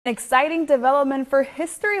An exciting development for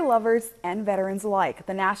history lovers and veterans alike.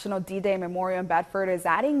 The National D-Day Memorial in Bedford is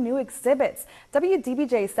adding new exhibits.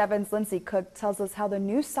 WDBJ7's Lindsay Cook tells us how the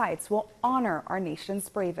new sites will honor our nation's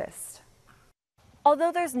bravest.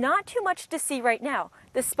 Although there's not too much to see right now,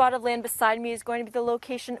 this spot of land beside me is going to be the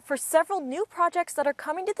location for several new projects that are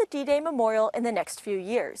coming to the D-Day Memorial in the next few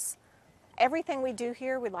years. Everything we do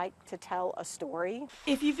here, we like to tell a story.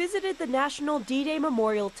 If you visited the National D-Day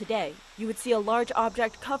Memorial today, you would see a large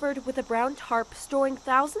object covered with a brown tarp storing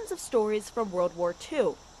thousands of stories from World War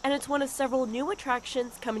II. And it's one of several new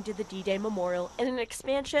attractions coming to the D-Day Memorial in an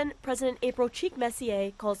expansion President April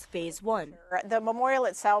Cheek-Messier calls Phase 1. The memorial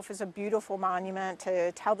itself is a beautiful monument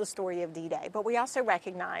to tell the story of D-Day, but we also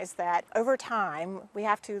recognize that over time we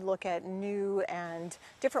have to look at new and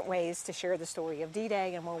different ways to share the story of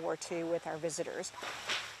D-Day and World War II with our visitors.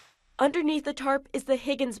 Underneath the tarp is the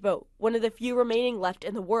Higgins boat, one of the few remaining left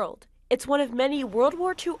in the world. It's one of many World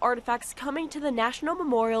War II artifacts coming to the National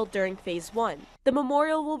Memorial during Phase 1. The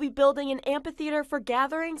memorial will be building an amphitheater for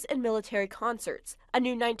gatherings and military concerts. A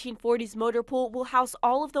new 1940s motor pool will house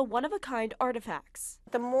all of the one-of-a-kind artifacts.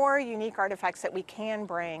 The more unique artifacts that we can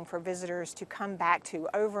bring for visitors to come back to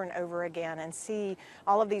over and over again and see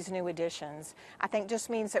all of these new additions, I think just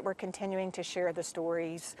means that we're continuing to share the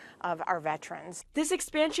stories of our veterans. This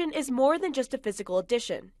expansion is more than just a physical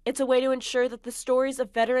addition. It's a way to ensure that the stories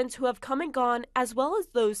of veterans who have come and gone, as well as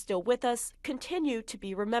those still with us, continue to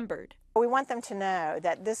be remembered. We want them to know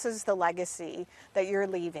that this is the legacy that you're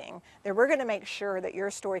leaving, that we're going to make sure that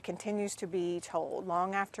your story continues to be told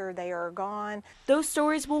long after they are gone. Those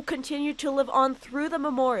stories will continue to live on through the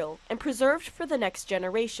memorial and preserved for the next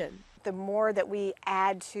generation. The more that we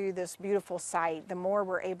add to this beautiful site, the more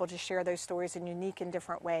we're able to share those stories in unique and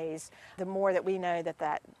different ways, the more that we know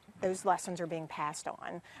that those lessons are being passed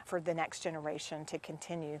on for the next generation to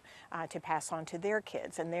continue to pass on to their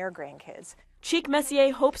kids and their grandkids.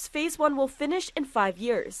 Cheek-Messier hopes Phase 1 will finish in 5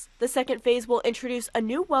 years. The second phase will introduce a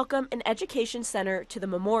new welcome and education center to the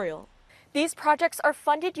memorial. These projects are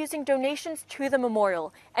funded using donations to the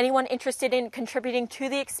memorial. Anyone interested in contributing to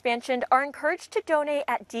the expansion are encouraged to donate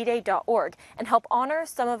at dday.org and help honor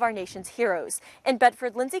some of our nation's heroes. In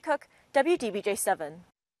Bedford, Lindsay Cook, WDBJ7.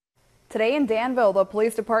 Today in Danville, the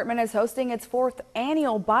police department is hosting its 4th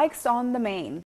annual Bikes on the Main.